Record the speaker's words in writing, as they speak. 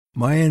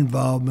My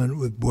involvement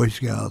with Boy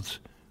Scouts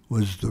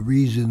was the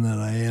reason that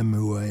I am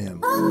who I am.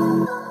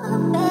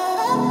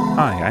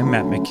 Hi, I'm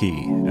Matt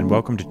McKee, and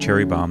welcome to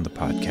Cherry Bomb, the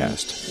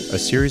podcast, a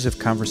series of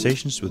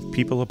conversations with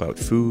people about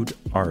food,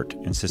 art,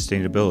 and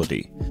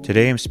sustainability.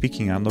 Today I'm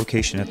speaking on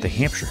location at the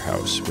Hampshire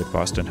House with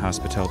Boston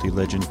hospitality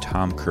legend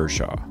Tom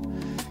Kershaw.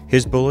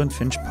 His Bull and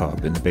Finch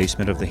pub in the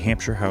basement of the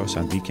Hampshire House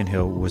on Beacon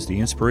Hill was the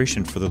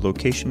inspiration for the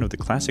location of the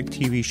classic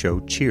TV show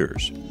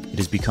Cheers. It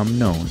has become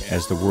known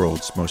as the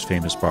world's most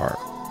famous bar.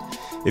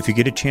 If you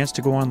get a chance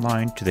to go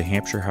online to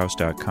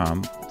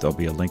thehampshirehouse.com, there'll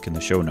be a link in the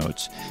show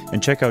notes,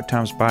 and check out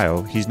Tom's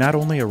bio, he's not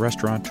only a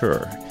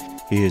restaurateur,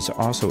 he has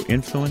also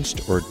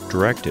influenced or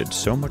directed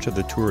so much of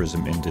the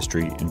tourism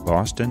industry in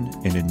Boston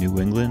and in New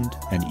England,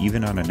 and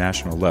even on a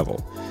national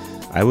level.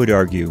 I would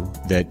argue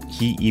that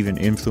he even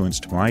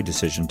influenced my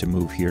decision to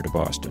move here to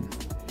Boston.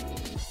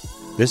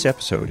 This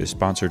episode is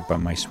sponsored by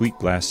my Sweet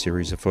Glass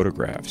series of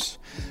photographs.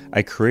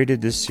 I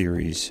created this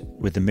series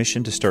with the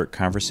mission to start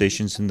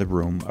conversations in the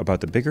room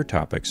about the bigger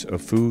topics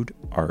of food,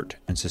 art,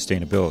 and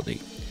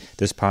sustainability.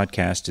 This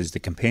podcast is the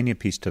companion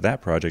piece to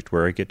that project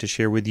where I get to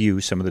share with you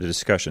some of the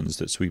discussions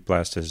that Sweet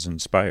Blast has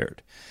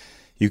inspired.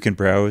 You can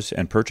browse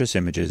and purchase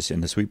images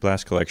in the Sweet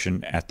Blast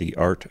collection at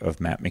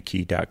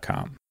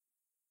theartofmattmckee.com.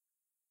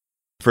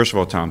 First of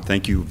all, Tom,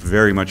 thank you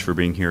very much for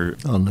being here.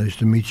 Oh, nice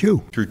to meet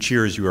you. Through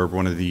Cheers, you are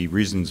one of the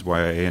reasons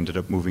why I ended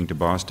up moving to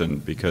Boston,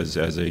 because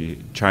as a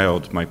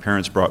child, my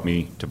parents brought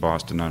me to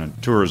Boston on a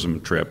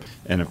tourism trip,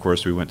 and of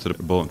course we went to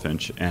the Bull and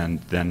Finch, and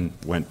then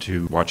went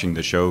to watching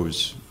the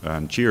shows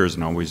on Cheers,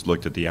 and always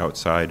looked at the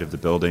outside of the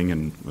building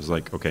and was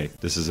like, okay,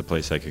 this is a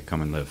place I could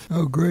come and live.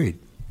 Oh, great.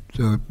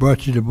 So it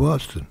brought you to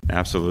Boston.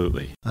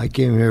 Absolutely. I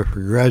came here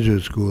for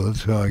graduate school.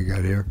 That's how I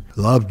got here.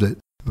 Loved it.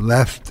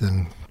 Left,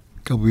 and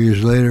a couple of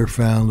years later,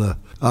 found an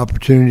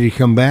opportunity to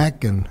come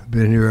back, and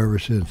been here ever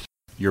since.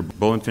 Your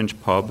Bull and Finch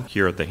pub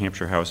here at the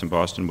Hampshire House in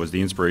Boston was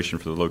the inspiration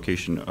for the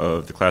location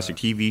of the classic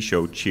TV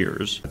show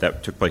Cheers.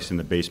 That took place in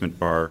the basement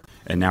bar,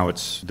 and now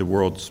it's the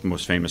world's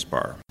most famous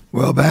bar.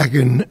 Well, back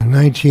in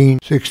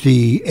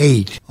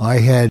 1968, I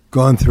had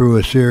gone through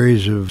a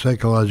series of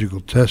psychological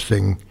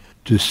testing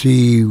to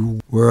see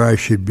where I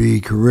should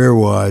be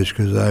career-wise,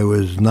 because I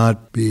was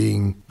not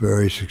being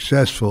very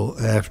successful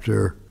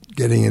after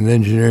getting an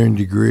engineering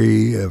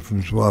degree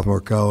from Swarthmore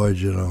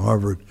College and a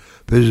Harvard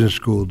Business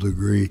School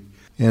degree.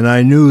 And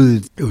I knew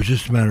that it was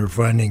just a matter of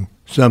finding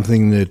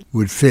something that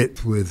would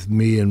fit with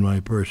me and my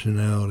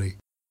personality.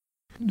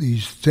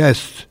 These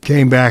tests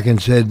came back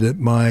and said that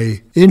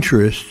my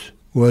interest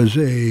was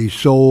a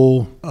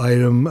sole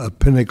item, a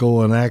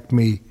pinnacle, an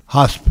acme,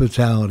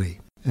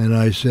 hospitality. And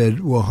I said,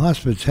 well,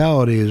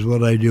 hospitality is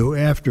what I do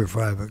after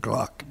 5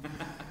 o'clock.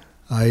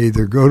 I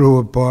either go to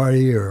a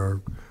party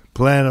or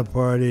plan a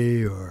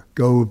party or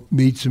go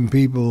meet some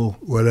people,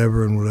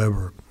 whatever and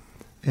whatever.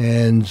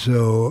 And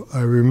so I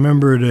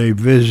remembered a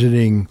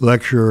visiting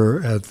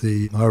lecturer at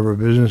the Harvard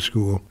Business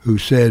School who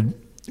said,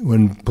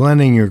 when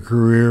planning your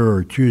career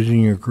or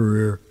choosing your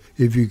career,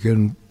 if you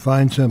can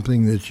find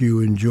something that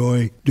you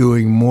enjoy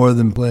doing more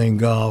than playing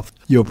golf,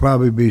 you'll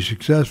probably be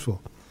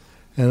successful.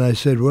 And I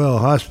said, well,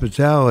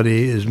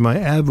 hospitality is my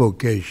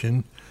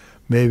avocation.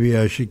 Maybe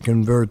I should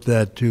convert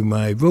that to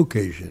my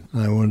vocation.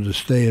 And I wanted to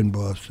stay in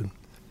Boston.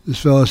 This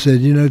fellow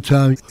said, you know,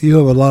 Tom, you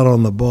have a lot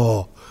on the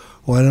ball.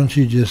 Why don't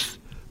you just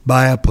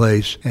buy a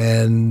place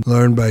and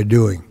learn by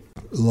doing?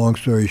 Long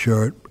story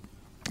short,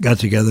 got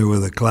together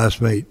with a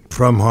classmate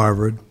from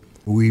Harvard.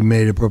 We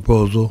made a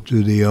proposal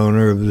to the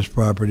owner of this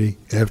property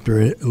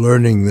after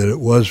learning that it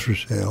was for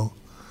sale.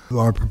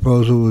 Our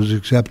proposal was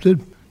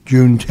accepted.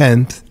 June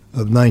 10th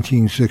of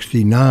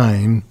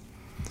 1969,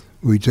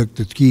 we took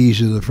the keys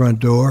to the front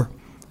door,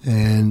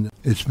 and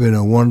it's been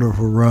a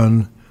wonderful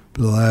run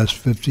for the last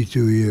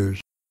 52 years.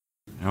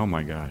 Oh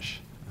my gosh.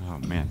 Oh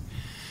man.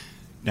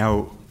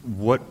 Now,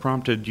 what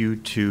prompted you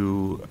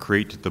to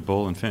create the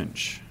Bull and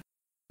Finch?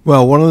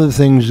 Well, one of the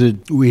things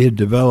that we had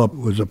developed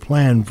was a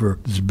plan for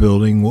this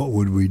building. What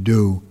would we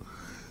do?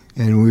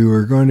 And we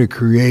were going to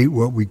create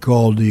what we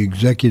called the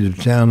Executive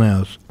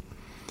Townhouse.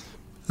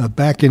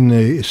 Back in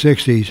the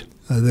 60s,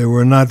 there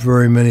were not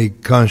very many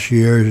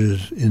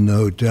concierges in the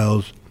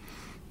hotels.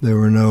 There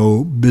were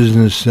no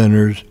business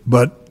centers,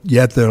 but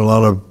yet there are a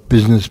lot of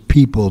business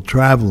people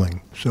traveling.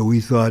 So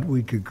we thought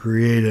we could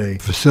create a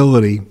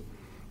facility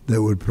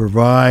that would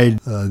provide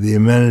the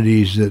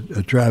amenities that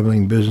a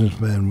traveling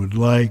businessman would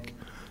like: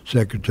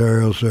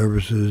 secretarial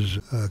services,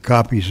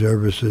 copy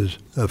services,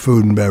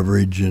 food and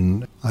beverage.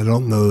 And I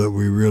don't know that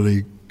we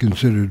really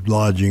considered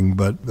lodging,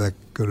 but that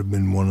could have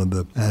been one of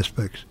the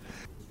aspects.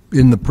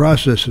 In the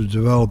process of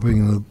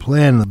developing the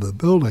plan of the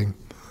building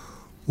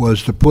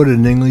was to put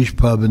an English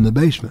pub in the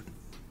basement.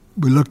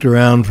 We looked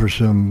around for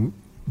some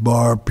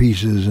bar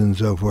pieces and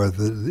so forth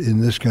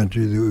in this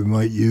country that we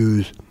might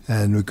use,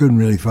 and we couldn't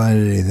really find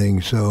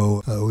anything.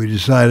 So we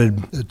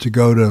decided to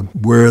go to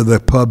where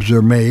the pubs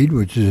are made,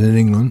 which is in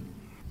England.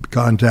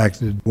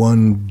 Contacted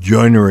one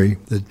joinery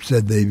that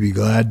said they'd be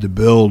glad to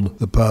build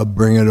the pub,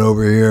 bring it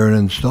over here and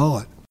install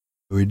it.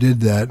 We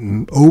did that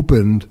and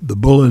opened the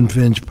Bull and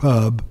Finch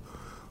pub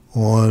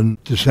on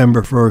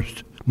December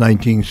 1st,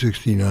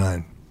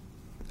 1969.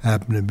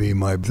 Happened to be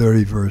my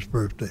 31st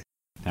birthday.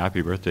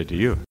 Happy birthday to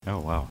you. Oh,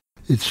 wow.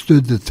 It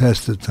stood the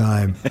test of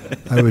time.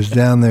 I was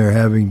down there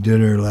having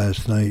dinner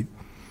last night,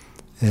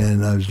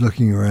 and I was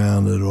looking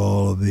around at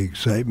all of the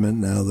excitement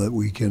now that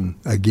we can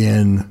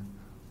again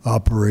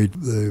operate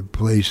the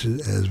place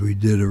as we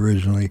did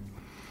originally.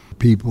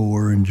 People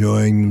were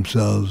enjoying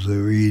themselves, they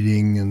were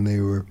eating, and they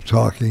were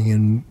talking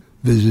and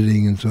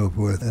visiting and so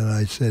forth. And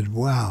I said,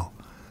 wow,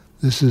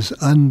 this is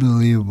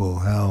unbelievable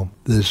how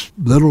this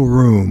little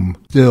room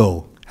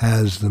still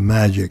has the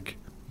magic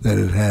that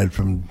it had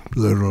from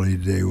literally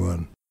day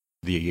one.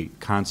 The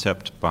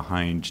concept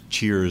behind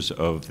Cheers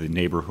of the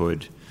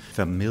neighborhood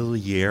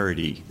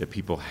familiarity that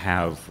people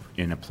have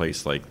in a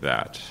place like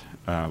that,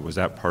 was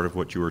that part of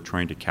what you were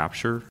trying to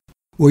capture?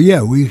 Well,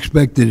 yeah, we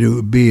expected it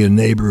would be a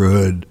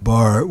neighborhood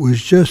bar. It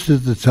was just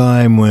at the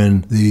time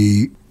when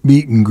the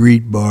meet and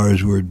greet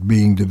bars were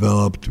being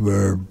developed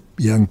where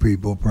young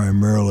people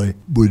primarily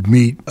would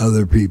meet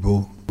other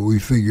people. We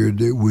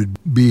figured it would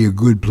be a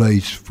good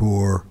place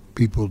for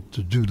people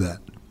to do that.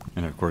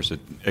 And of course it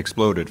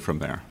exploded from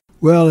there.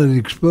 Well, it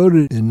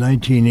exploded in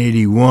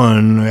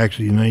 1981,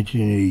 actually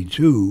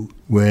 1982,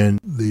 when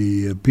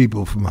the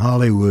people from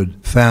Hollywood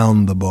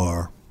found the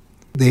bar.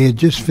 They had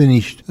just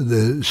finished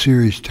the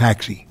series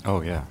Taxi.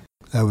 Oh, yeah.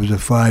 That was a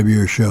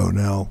 5-year show.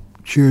 Now,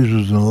 Cheers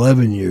was an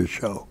 11-year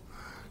show.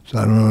 So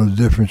I don't know the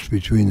difference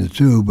between the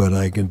two, but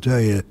I can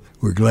tell you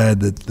we're glad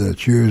that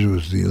Cheers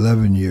was the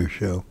 11-year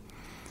show.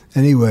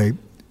 Anyway,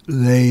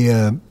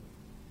 they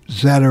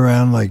sat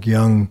around like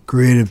young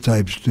creative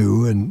types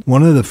do, and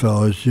one of the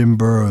fellows, Jim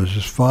Burroughs,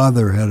 his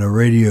father had a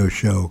radio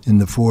show in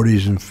the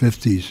 40s and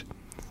 50s,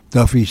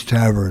 Duffy's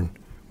Tavern,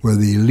 where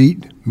the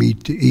elite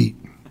meet to eat.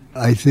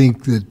 I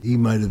think that he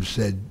might have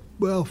said,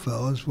 well,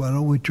 fellas, why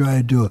don't we try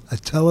to do a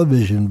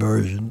television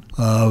version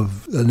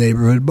of a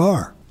neighborhood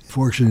bar?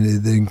 Fortunately,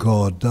 they didn't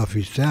call it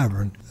Duffy's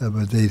Tavern,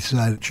 but they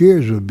decided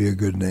Cheers would be a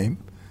good name.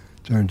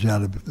 Turns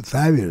out a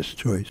fabulous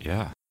choice.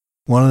 Yeah.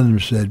 One of them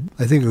said,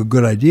 I think a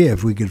good idea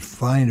if we could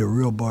find a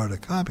real bar to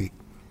copy.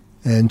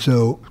 And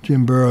so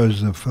Jim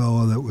Burroughs, the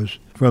fellow that was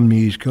from the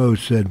East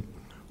Coast, said,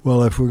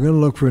 well, if we're going to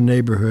look for a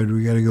neighborhood,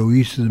 we got to go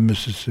east of the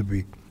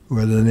Mississippi,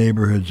 where the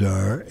neighborhoods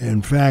are.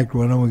 In fact,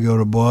 why don't we go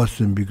to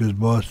Boston, because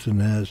Boston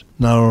has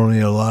not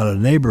only a lot of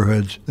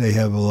neighborhoods, they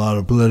have a lot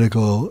of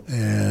political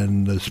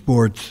and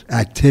sports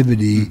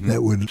activity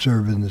that would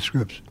serve in the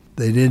scripts.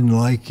 They didn't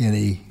like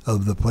any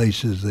of the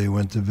places they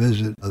went to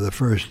visit the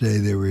first day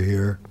they were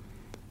here.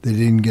 They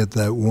didn't get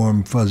that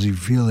warm, fuzzy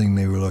feeling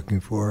they were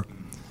looking for.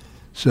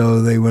 So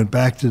they went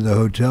back to the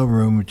hotel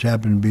room, which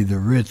happened to be the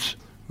Ritz,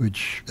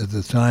 which at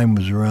the time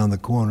was around the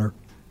corner,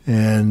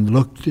 and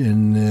looked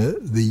in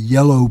the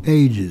yellow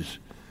pages.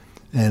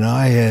 And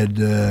I had,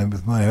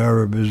 with my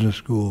Harvard Business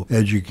School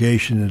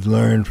education, had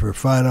learned for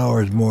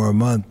 $5 more a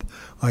month,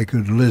 I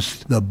could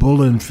list the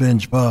Bull and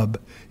Finch Pub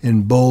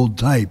in bold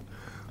type.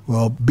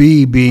 Well,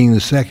 B being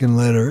the second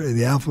letter of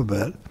the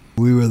alphabet,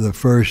 we were the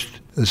first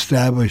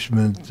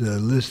establishment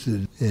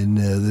listed in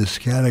this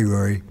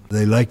category.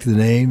 They liked the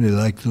name, they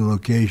liked the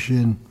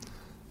location.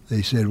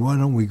 They said, why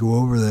don't we go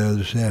over there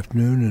this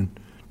afternoon and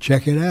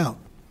check it out?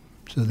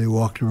 So they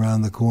walked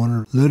around the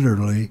corner,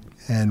 literally,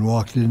 and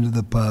walked into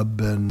the pub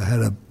and had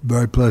a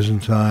very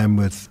pleasant time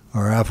with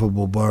our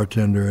affable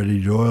bartender,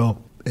 Eddie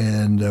Doyle,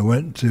 and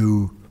went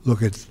to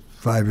look at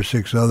 5 or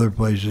 6 other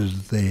places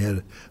that they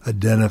had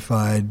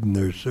identified in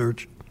their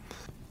search.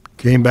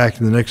 Came back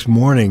the next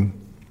morning.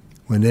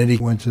 When Eddie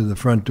went to the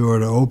front door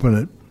to open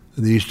it,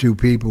 these 2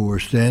 people were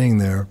standing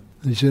there.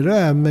 He said,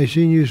 haven't I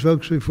seen you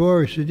folks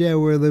before? He said, yeah,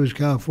 we're those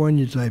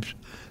California types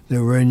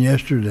that were in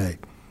yesterday.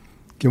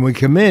 Can we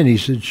come in? He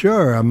said,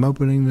 sure, I'm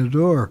opening the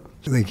door.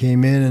 They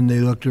came in and they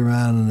looked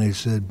around and they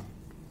said,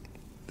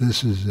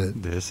 this is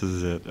it. This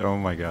is it. Oh,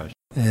 my gosh.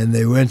 And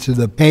they went to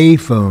the pay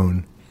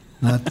phone,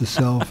 not the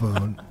cell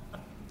phone,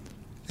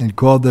 and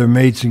called their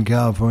mates in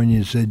California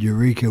and said,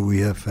 Eureka, we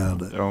have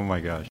found it. Oh, my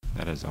gosh.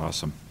 That is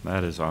awesome.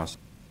 That is awesome.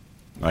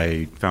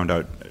 I found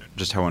out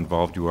just how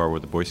involved you are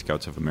with the Boy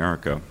Scouts of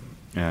America.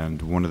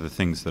 And one of the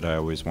things that I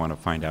always want to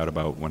find out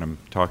about when I'm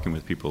talking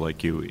with people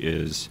like you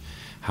is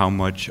how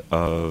much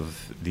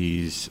of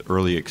these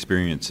early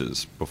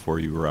experiences before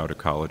you were out of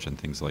college and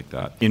things like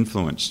that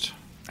influenced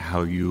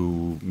how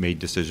you made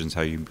decisions,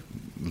 how you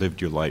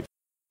lived your life.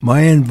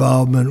 My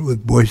involvement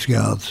with Boy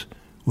Scouts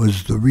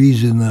was the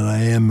reason that I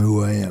am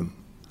who I am.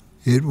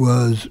 It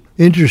was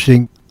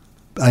interesting.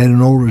 I had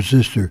an older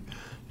sister,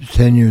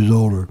 10 years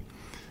older,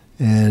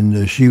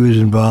 and she was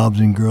involved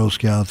in Girl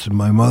Scouts, and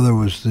my mother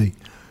was the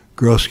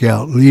Girl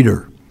Scout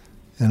leader,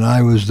 and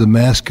I was the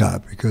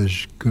mascot because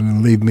she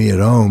couldn't leave me at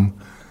home.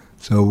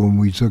 So when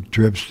we took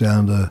trips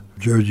down to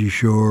Jersey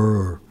Shore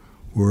or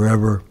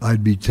wherever,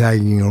 I'd be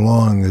tagging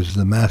along as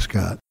the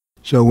mascot.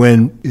 So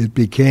when it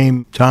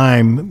became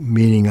time,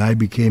 meaning I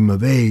became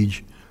of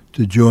age,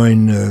 to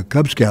join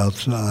Cub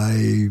Scouts,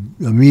 I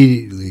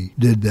immediately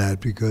did that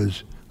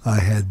because I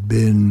had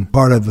been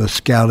part of a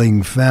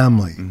scouting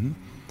family.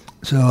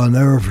 So I'll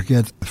never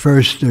forget,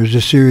 first there's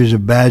a series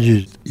of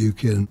badges you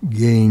can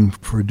gain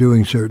for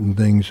doing certain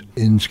things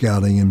in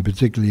scouting, and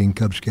particularly in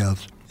Cub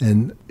Scouts.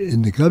 And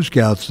in the Cub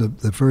Scouts,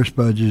 the first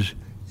badge is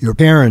your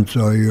parents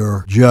are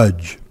your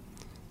judge.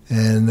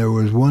 And there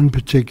was one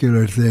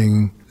particular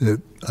thing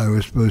that I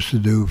was supposed to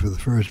do for the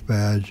first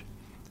badge,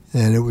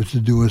 and it was to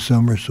do a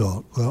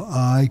somersault. Well,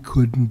 I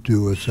couldn't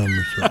do a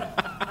somersault.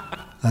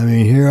 I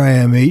mean, here I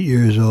am, 8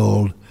 years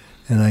old,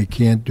 and I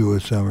can't do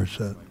a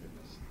somersault.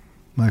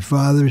 My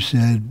father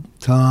said,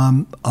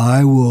 Tom,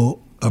 I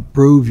will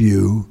approve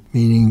you,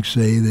 meaning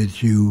say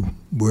that you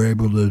were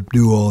able to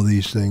do all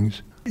these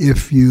things,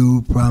 if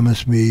you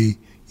promise me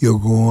you'll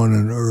go on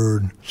and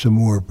earn some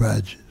more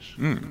badges.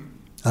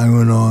 I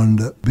went on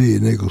to be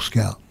an Eagle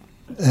Scout.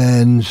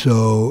 And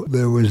so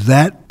there was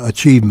that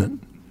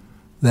achievement,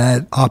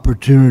 that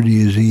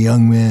opportunity as a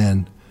young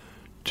man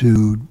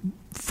to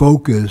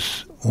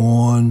focus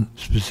on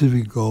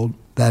specific goal,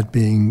 that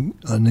being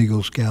an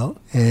Eagle Scout,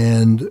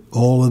 and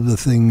all of the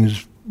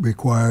things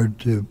required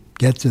to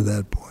get to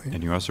that point.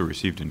 And you also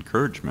received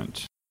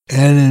encouragement.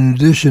 And in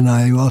addition,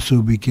 I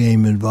also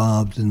became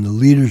involved in the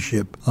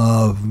leadership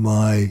of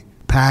my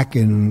pack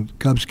in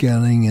Cub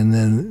Scouting, and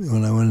then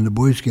when I went into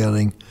Boy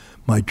Scouting,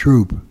 my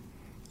troop.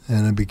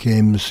 And I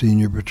became the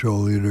senior patrol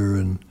leader.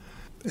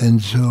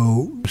 And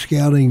so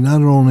Scouting,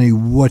 not only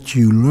what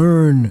you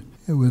learn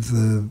with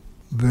the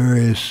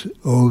various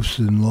oaths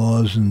and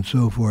laws and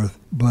so forth,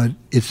 but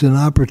it's an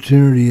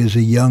opportunity as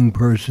a young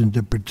person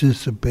to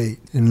participate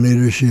in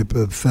leadership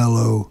of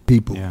fellow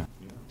people,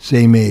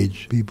 same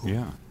age people.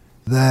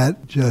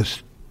 That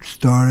just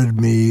started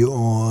me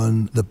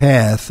on the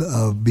path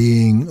of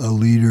being a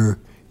leader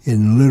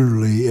in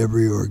literally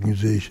every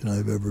organization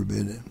I've ever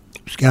been in.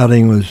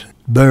 Scouting was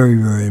very,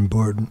 very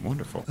important.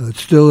 Wonderful. It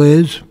still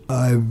is.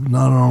 I've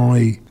not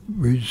only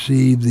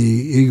received the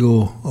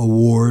Eagle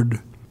Award,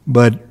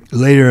 but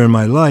later in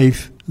my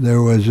life,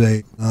 there was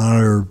an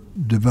honor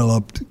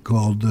developed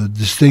called the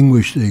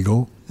Distinguished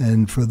Eagle.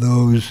 And for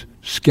those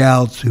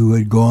scouts who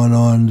had gone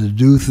on to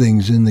do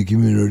things in the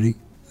community,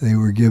 they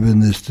were given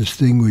this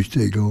Distinguished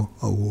Eagle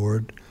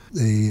Award.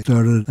 They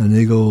started an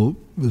Eagle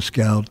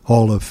Scout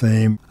Hall of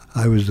Fame.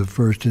 I was the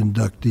first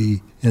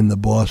inductee in the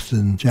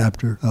Boston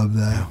chapter of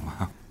that. Oh,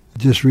 wow.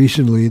 Just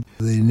recently,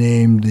 they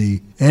named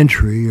the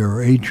entry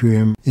or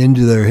atrium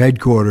into their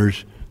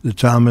headquarters the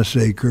Thomas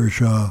A.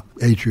 Kershaw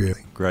Atrium.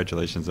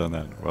 Congratulations on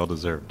that. Well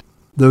deserved.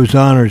 Those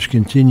honors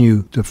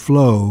continue to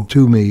flow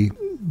to me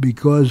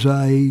because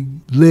I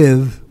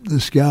live the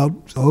Scout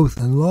oath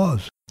and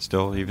laws.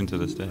 Still, even to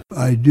this day.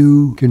 I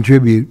do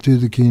contribute to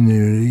the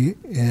community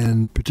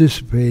and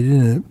participate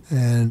in it.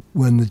 And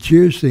when the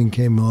Cheers thing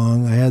came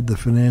along, I had the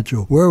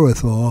financial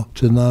wherewithal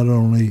to not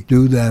only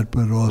do that,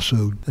 but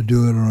also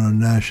do it on a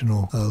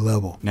national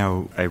level.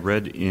 Now, I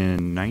read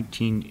in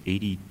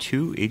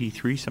 1982,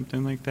 83,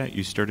 something like that,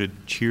 you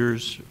started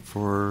Cheers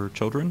for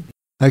Children?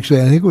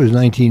 Actually, I think it was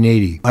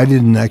 1980. I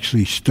didn't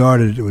actually start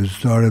it. It was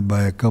started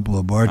by a couple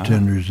of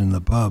bartenders in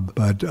the pub.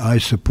 But I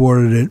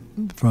supported it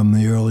from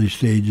the early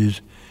stages.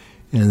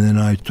 And then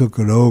I took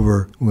it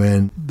over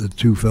when the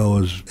two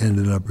fellows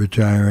ended up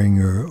retiring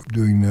or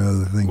doing the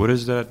other thing. What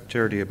is that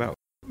charity about?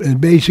 And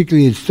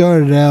basically it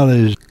started out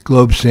as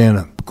Globe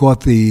Santa.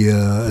 Caught the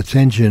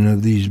attention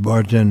of these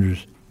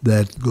bartenders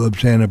that Globe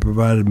Santa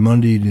provided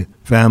money to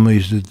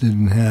families that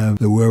didn't have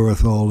the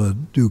wherewithal to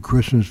do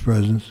Christmas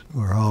presents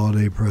or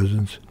holiday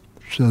presents.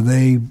 So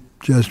they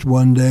just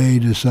one day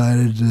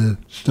decided to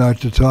start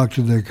to talk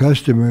to their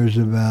customers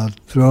about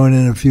throwing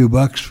in a few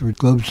bucks for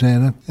Globe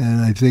Santa.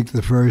 And I think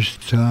the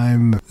first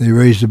time they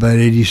raised about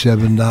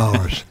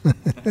 $87.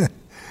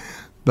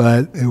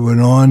 But it went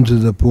on to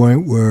the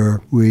point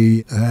where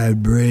we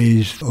had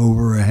raised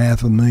over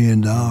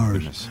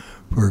 $500,000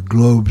 for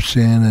Globe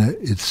Santa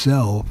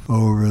itself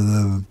over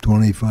the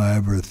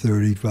 25 or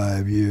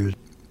 35 years.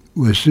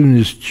 As soon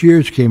as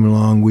Cheers came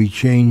along, we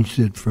changed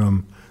it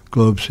from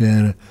Globe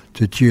Santa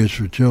to Cheers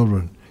for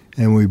Children.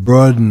 And we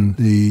broadened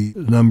the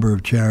number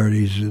of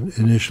charities,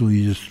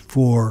 initially just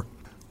 4.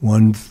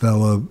 One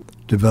fellow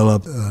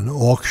developed an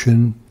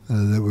auction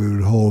that we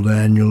would hold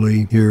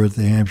annually here at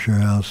the Hampshire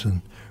House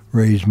and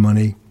raise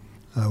money.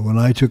 When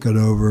I took it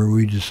over,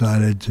 we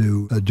decided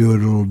to do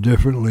it a little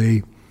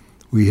differently.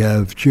 We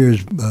have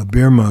Cheers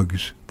beer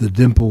mugs, the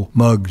dimple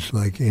mugs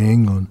like in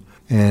England,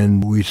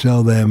 and we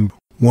sell them.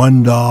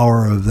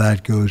 $1 of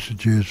that goes to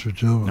Cheers for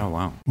Children. Oh,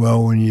 wow.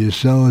 Well, when you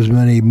sell as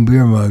many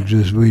beer mugs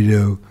as we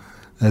do,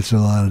 that's a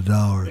lot of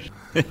dollars.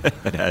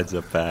 It adds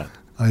up fast.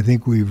 I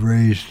think we've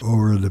raised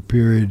over the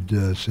period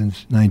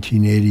since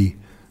 1980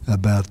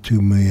 about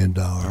 $2 million.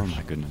 Oh,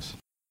 my goodness.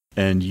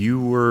 And you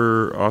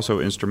were also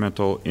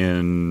instrumental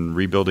in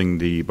rebuilding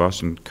the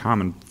Boston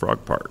Common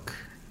Frog Park.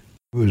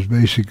 It was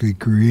basically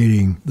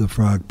creating the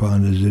frog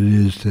pond as it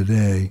is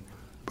today.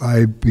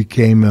 I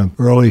became an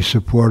early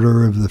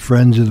supporter of the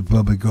Friends of the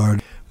Public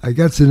Art. I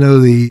got to know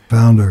the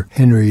founder,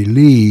 Henry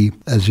Lee,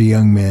 as a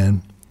young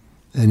man,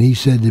 and he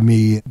said to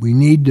me, we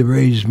need to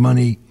raise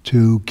money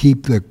to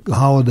keep the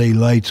holiday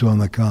lights on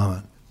the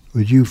common.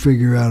 Would you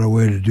figure out a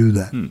way to do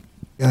that?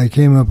 I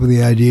came up with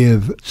the idea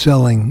of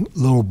selling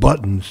little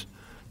buttons.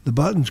 The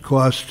buttons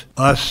cost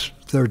us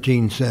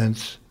 13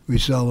 cents. We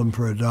sell them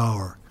for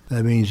 $1.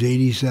 That means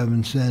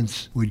 87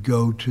 cents would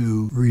go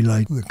to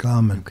Relight the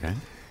Common. Okay.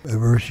 The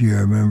first year,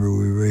 I remember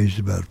we raised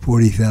about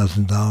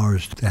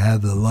 $40,000 to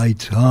have the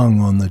lights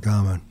hung on the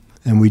Common.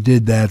 And we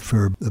did that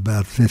for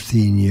about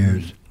 15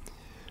 years.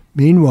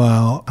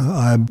 Meanwhile,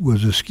 I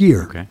was a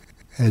skier. Okay.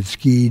 Had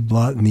skied a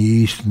lot in the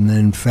East and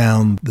then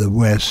found the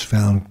West,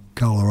 found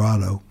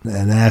Colorado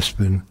and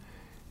Aspen.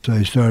 So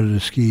I started to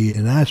ski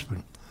in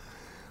Aspen.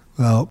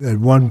 Well, at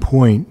one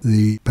point,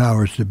 the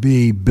powers to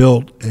be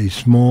built a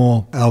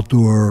small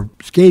outdoor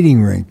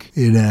skating rink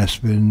in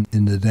Aspen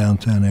in the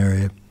downtown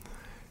area.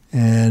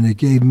 And it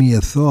gave me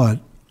a thought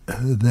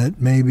that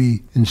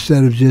maybe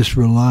instead of just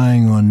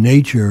relying on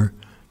nature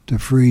to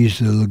freeze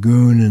the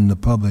lagoon and the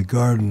public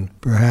garden,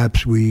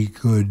 perhaps we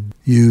could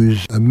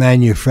use a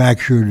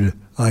manufactured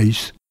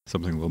ice.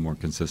 Something a little more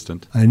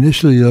consistent. I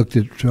initially looked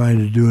at trying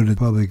to do it at the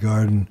public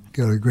garden.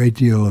 Got a great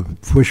deal of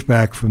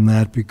pushback from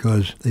that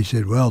because they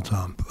said, well,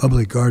 Tom,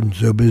 public garden's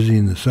so busy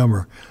in the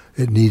summer,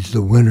 it needs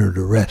the winter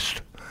to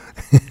rest.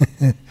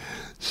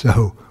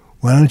 So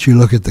why don't you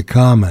look at the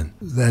Common?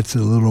 That's a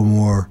little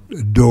more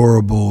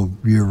adorable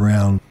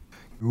year-round.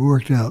 We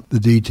worked out the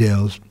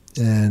details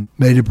and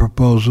made a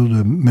proposal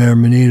to Mayor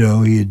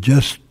Menino. He had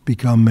just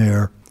become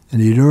mayor,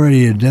 and he'd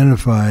already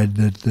identified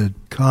that the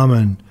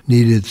Common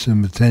needed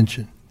some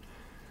attention.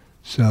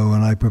 So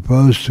when I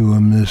proposed to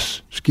him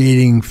this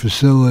skating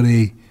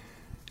facility,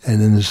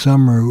 and in the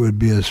summer it would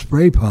be a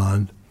spray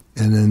pond,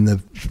 and in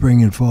the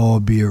spring and fall it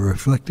would be a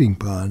reflecting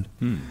pond,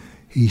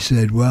 he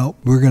said, well,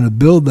 we're going to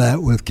build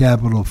that with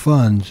capital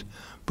funds,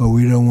 but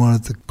we don't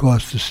want it to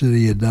cost the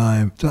city a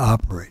dime to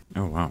operate.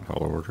 Oh, wow.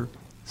 Tall order.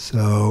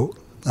 So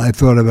I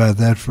thought about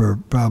that for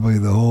probably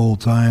the whole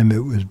time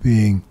it was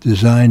being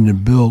designed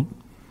and built,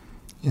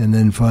 and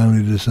then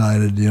finally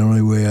decided the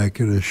only way I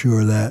could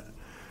assure that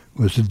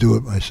was to do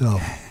it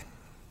myself.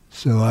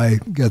 So I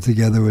got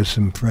together with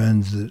some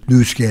friends that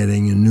knew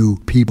skating and knew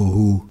people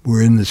who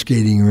were in the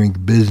skating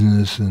rink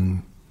business,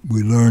 and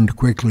we learned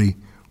quickly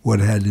what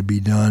had to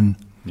be done.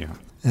 Yeah.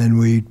 And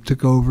we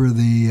took over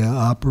the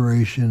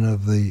operation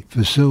of the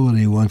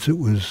facility once it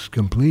was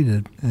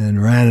completed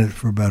and ran it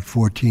for about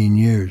 14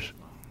 years.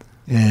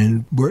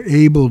 And were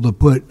able to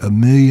put $1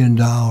 million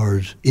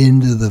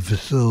into the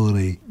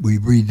facility. We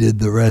redid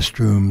the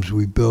restrooms.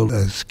 We built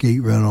a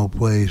skate rental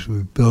place.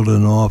 We built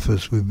an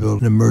office. We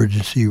built an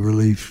emergency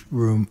relief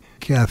room,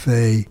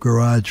 cafe,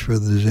 garage for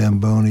the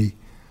Zamboni.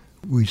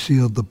 We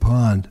sealed the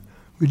pond.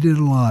 We did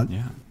a lot.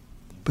 Yeah.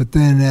 But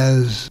then,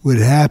 as would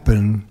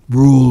happen,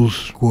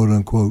 rules,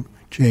 quote-unquote,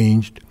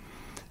 changed,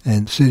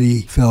 and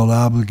city felt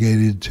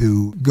obligated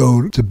to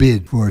go to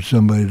bid for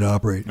somebody to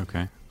operate.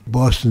 Okay.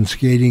 Boston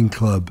Skating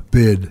Club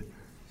bid,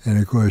 and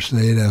of course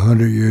they had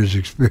 100 years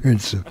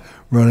experience of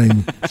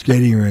running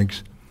skating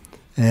rinks.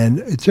 And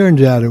it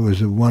turns out it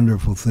was a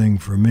wonderful thing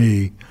for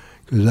me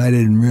because I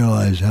didn't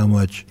realize how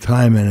much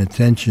time and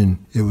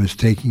attention it was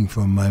taking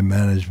from my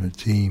management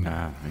team.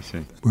 Ah, I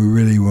see. We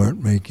really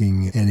weren't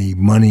making any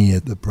money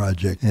at the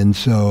project, and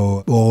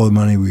so all the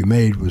money we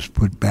made was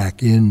put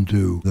back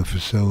into the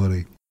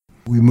facility.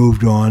 We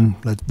moved on,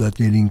 let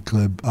Skating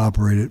Club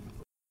operate it.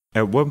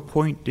 At what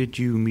point did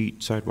you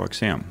meet Sidewalk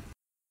Sam?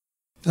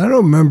 I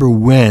don't remember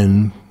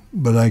when,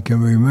 but I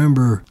can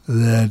remember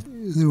that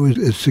there was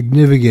a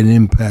significant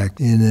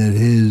impact in that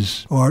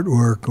his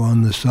artwork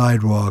on the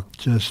sidewalk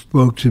just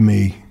spoke to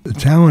me. A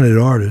talented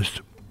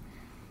artist.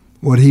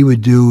 What he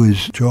would do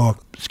is draw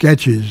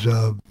sketches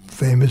of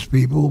famous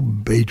people,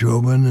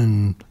 Beethoven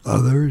and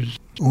others,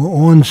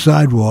 on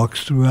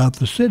sidewalks throughout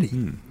the city.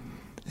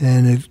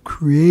 And it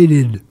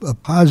created a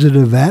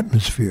positive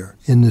atmosphere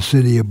in the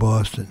city of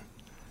Boston.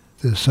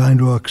 The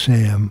Sidewalk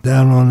Sam,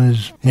 down on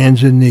his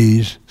hands and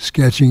knees,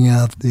 sketching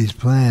out these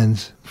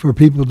plans for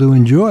people to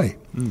enjoy.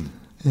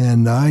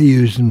 And I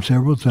used them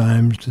several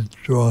times to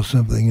draw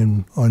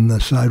something on the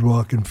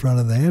sidewalk in front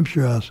of the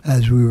Hampshire House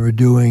as we were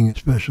doing a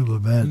special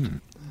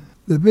event.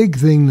 The big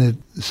thing that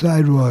the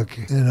Sidewalk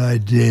and I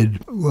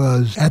did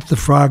was at the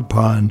Frog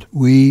Pond,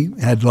 we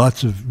had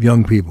lots of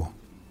young people.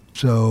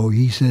 So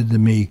he said to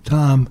me,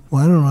 Tom,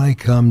 why don't I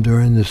come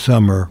during the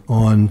summer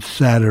on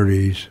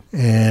Saturdays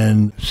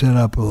and set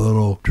up a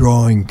little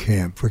drawing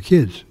camp for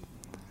kids?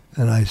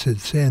 And I said,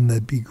 Sam,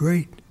 that'd be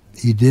great.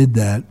 He did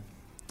that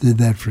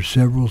for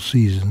several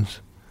seasons.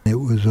 It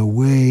was a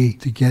way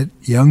to get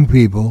young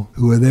people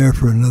who were there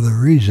for another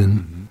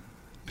reason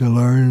to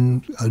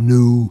learn a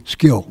new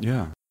skill.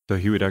 Yeah. So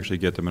he would actually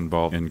get them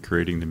involved in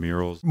creating the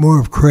murals.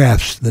 More of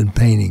crafts than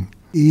painting.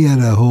 He had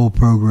a whole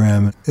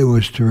program. It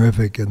was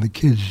terrific, and the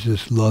kids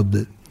just loved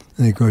it.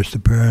 And, of course, the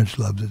parents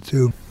loved it,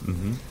 too.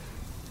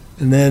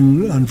 And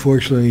then,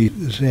 unfortunately,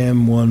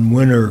 Sam one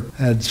winter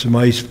had some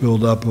ice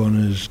build up on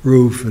his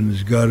roof and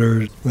his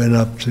gutters, went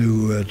up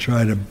to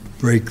try to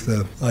break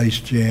the ice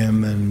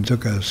jam and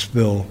took a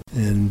spill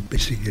and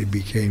basically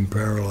became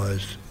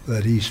paralyzed.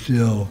 But he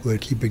still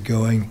would keep it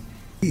going.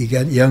 He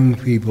got young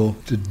people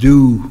to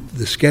do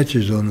the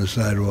sketches on the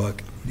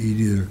sidewalk. He'd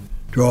either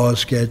draw a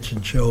sketch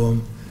and show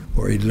them,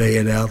 or he'd lay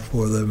it out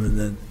for them and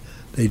then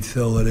they'd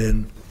fill it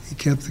in. He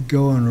kept it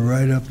going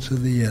right up to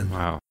the end.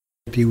 Wow.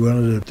 He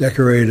wanted to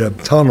decorate a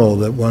tunnel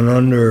that went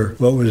under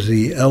what was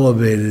the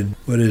elevated,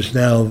 what is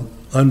now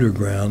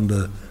underground,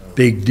 the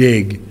Big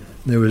Dig.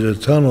 There was a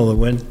tunnel that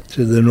went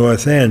to the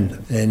north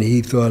end, and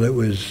he thought it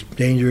was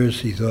dangerous.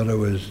 He thought it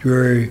was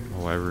dreary.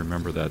 Oh, I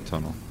remember that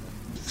tunnel.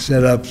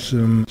 Set up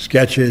some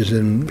sketches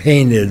and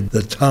painted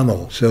the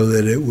tunnel so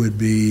that it would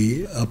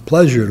be a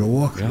pleasure to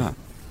walk through.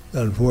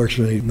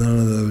 Unfortunately, none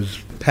of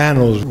those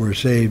panels were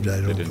saved, I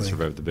don't think. They didn't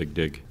survive the Big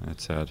Dig.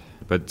 That's sad.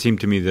 But it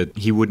seemed to me that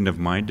he wouldn't have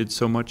minded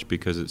so much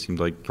because it seemed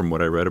like, from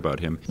what I read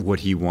about him, what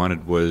he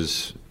wanted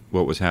was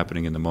what was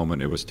happening in the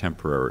moment. It was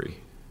temporary.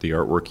 The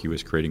artwork he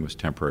was creating was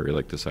temporary,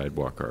 like the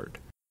sidewalk art.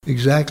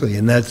 Exactly,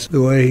 and that's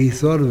the way he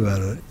thought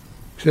about it.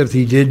 Except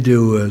he did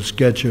do a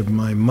sketch of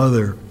my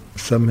mother.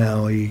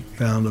 Somehow he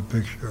found a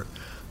picture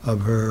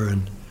of her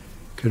and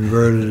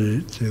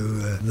converted it to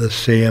the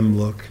Sam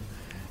look.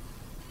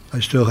 I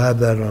still have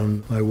that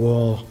on my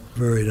wall.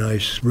 Very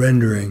nice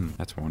rendering.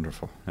 That's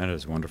wonderful. That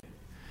is wonderful.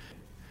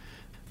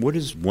 What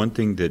is one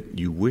thing that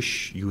you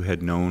wish you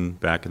had known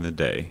back in the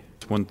day?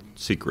 It's one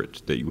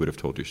secret that you would have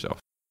told yourself.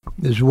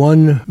 There's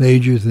one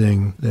major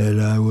thing that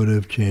I would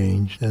have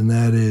changed, and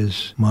that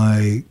is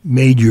my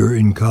major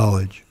in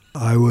college.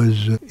 I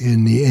was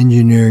in the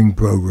engineering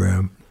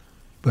program,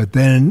 but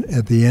then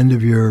at the end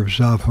of your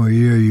sophomore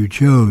year, you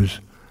chose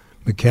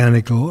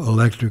mechanical,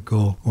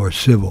 electrical, or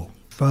civil.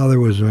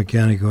 Father was a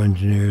mechanical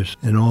engineer,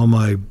 and all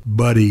my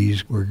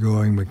buddies were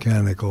going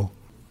mechanical.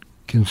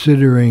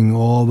 Considering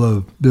all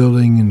the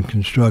building and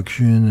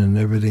construction and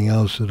everything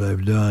else that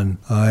I've done,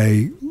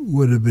 I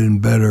would have been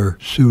better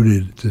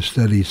suited to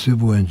study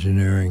civil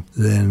engineering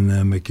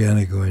than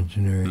mechanical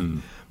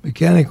engineering.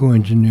 Mechanical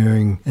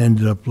engineering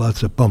ended up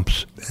lots of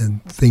pumps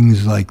and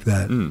things like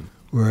that,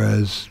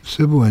 whereas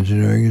civil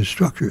engineering is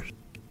structures.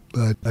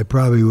 But I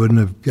probably wouldn't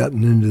have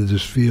gotten into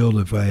this field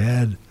if I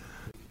had.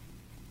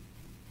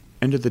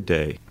 End of the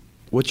day,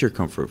 what's your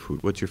comfort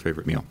food? What's your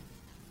favorite meal?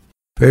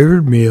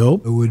 Favorite meal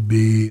would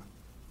be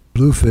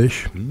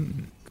bluefish,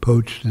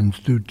 poached and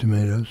stewed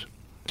tomatoes,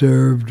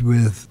 served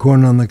with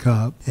corn on the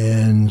cob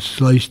and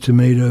sliced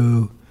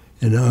tomato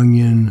and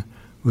onion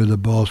with a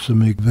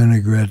balsamic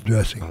vinaigrette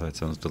dressing. Oh, that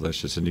sounds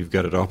delicious, and you've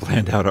got it all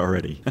planned out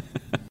already.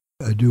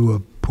 I do a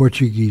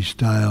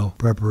Portuguese-style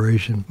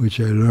preparation, which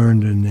I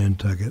learned in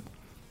Nantucket.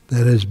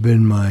 That has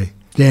been my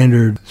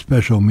standard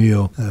special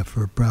meal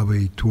for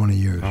probably 20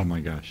 years. Oh,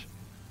 my gosh.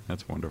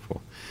 That's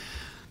wonderful.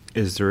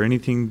 Is there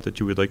anything that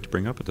you would like to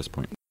bring up at this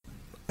point?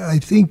 I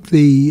think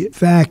the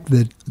fact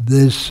that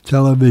this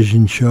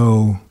television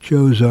show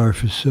shows our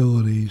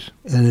facilities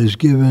and has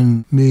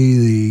given me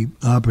the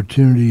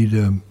opportunity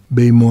to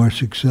be more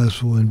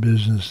successful in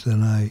business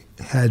than I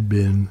had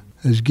been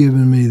has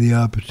given me the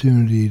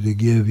opportunity to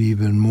give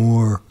even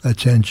more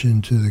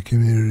attention to the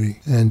community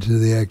and to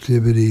the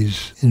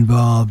activities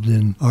involved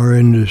in our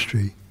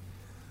industry.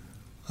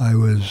 I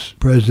was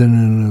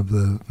president of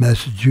the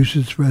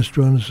Massachusetts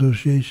Restaurant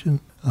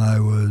Association. I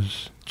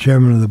was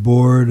chairman of the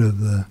board of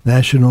the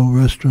National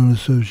Restaurant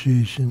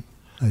Association.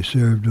 I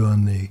served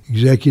on the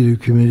executive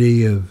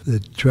committee of the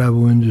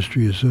Travel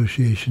Industry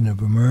Association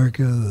of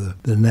America,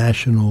 the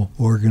National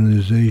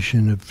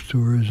Organization of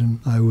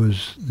Tourism. I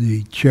was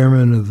the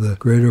chairman of the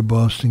Greater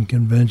Boston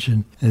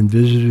Convention and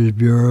Visitors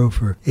Bureau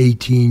for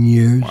 18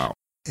 years. Wow.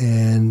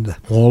 And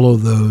all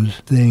of those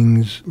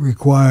things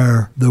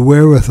require the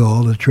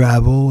wherewithal to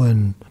travel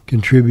and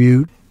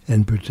contribute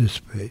and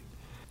participate.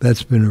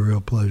 That's been a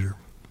real pleasure.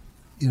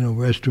 You know,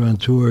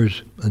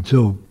 restaurateurs,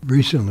 until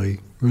recently,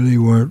 really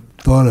weren't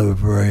thought of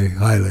very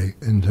highly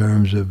in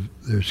terms of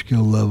their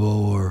skill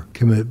level or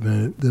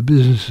commitment. The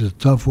business is a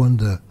tough one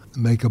to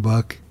make a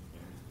buck.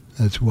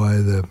 That's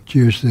why the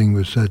Cheers thing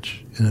was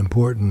such an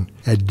important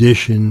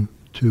addition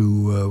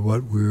to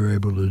what we were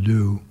able to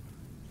do.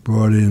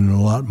 Brought in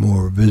a lot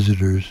more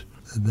visitors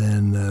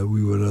than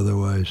we would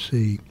otherwise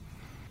see.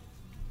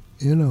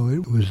 You know,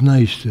 it was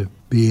nice to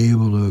be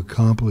able to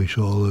accomplish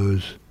all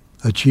those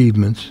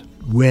achievements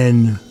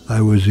when I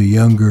was a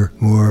younger,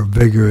 more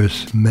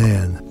vigorous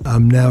man.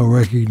 I'm now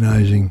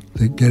recognizing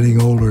that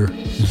getting older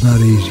is not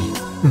easy.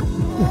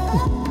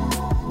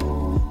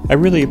 I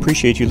really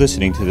appreciate you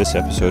listening to this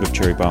episode of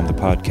Cherry Bomb the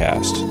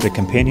Podcast, the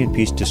companion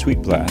piece to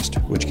Sweet Blast,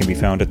 which can be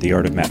found at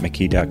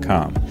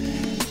theartofmattmckee.com.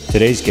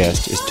 Today's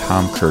guest is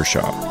Tom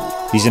Kershaw.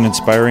 He's an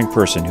inspiring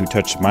person who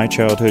touched my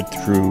childhood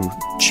through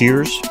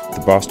Cheers,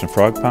 the Boston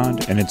Frog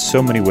Pond, and in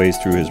so many ways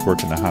through his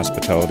work in the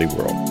hospitality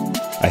world.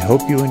 I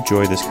hope you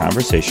enjoy this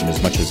conversation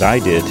as much as I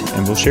did,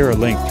 and we'll share a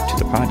link to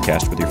the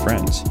podcast with your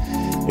friends.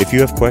 If you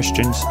have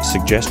questions,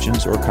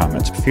 suggestions, or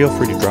comments, feel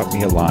free to drop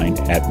me a line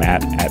at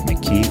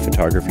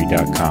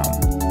matt@mckeephotography.com.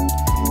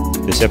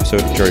 This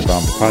episode of Cherry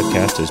Bomb the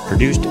Podcast is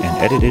produced and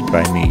edited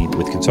by me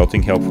with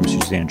consulting help from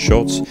Suzanne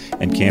Schultz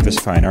and Canvas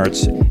Fine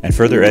Arts, and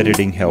further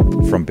editing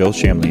help from Bill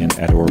Shamlian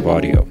at Orb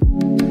Audio.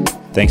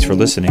 Thanks for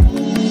listening,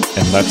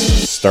 and let's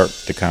start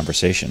the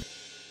conversation.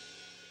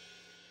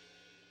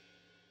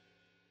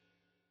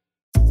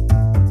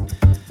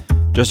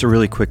 Just a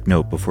really quick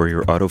note before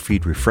your auto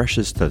feed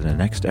refreshes to the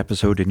next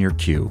episode in your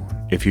queue.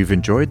 If you've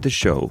enjoyed the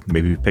show,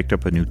 maybe you picked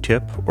up a new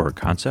tip or a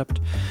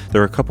concept,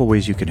 there are a couple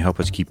ways you can help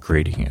us keep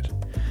creating it.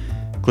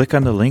 Click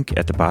on the link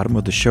at the bottom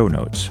of the show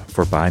notes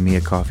for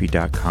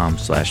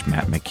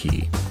buymeacoffee.com/Matt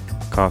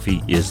McKee.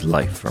 Coffee is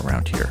life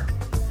around here.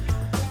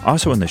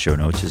 Also in the show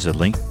notes is a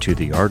link to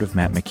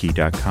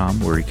theartofmattmckee.com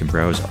where you can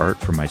browse art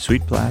from my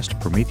Sweet Blast,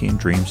 Promethean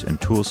Dreams, and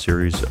Tools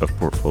series of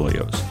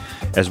portfolios,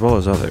 as well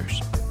as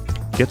others.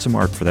 Get some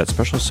art for that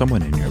special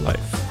someone in your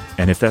life.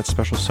 And if that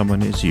special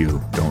someone is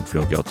you, don't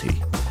feel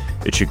guilty.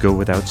 It should go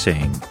without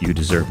saying, you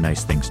deserve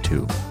nice things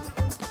too.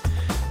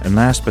 And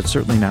last but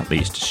certainly not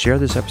least, share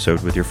this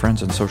episode with your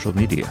friends on social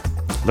media.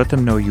 Let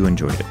them know you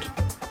enjoyed it.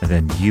 And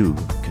then you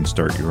can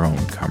start your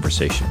own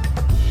conversation.